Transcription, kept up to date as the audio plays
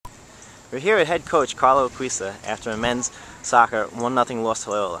We're here with head coach Carlo Acquisa after a men's soccer 1-0 loss to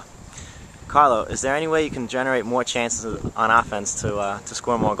Loyola. Carlo, is there any way you can generate more chances on offense to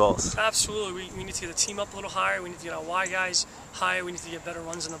score more goals? Absolutely. We need to get the team up a little higher. We need to get our wide guys higher. We need to get better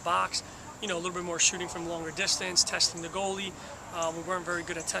runs in the box. You know, a little bit more shooting from longer distance, testing the goalie. We weren't very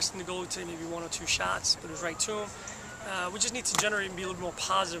good at testing the goalie today, maybe 1 or 2 shots, but it was right to him. We just need to generate and be a little bit more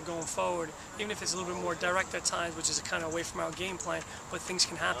positive going forward, even if it's a little bit more direct at times, which is kind of away from our game plan, but things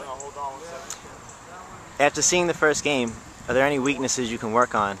can happen. After seeing the first game, are there any weaknesses you can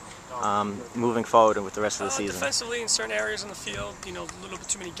work on moving forward with the rest of the season? Defensively, in certain areas on the field, you know, a little bit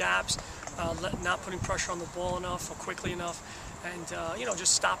too many gaps, not putting pressure on the ball enough or quickly enough, and you know,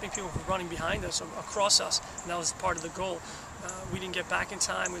 just stopping people from running behind us or across us, and that was part of the goal. We didn't get back in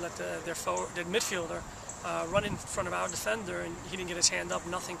time. We let their midfielder run in front of our defender, and he didn't get his hand up,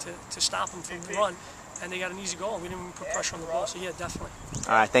 nothing to stop him from the run, and they got an easy goal. We didn't even put pressure on the ball, so yeah, definitely.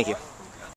 All right, thank you.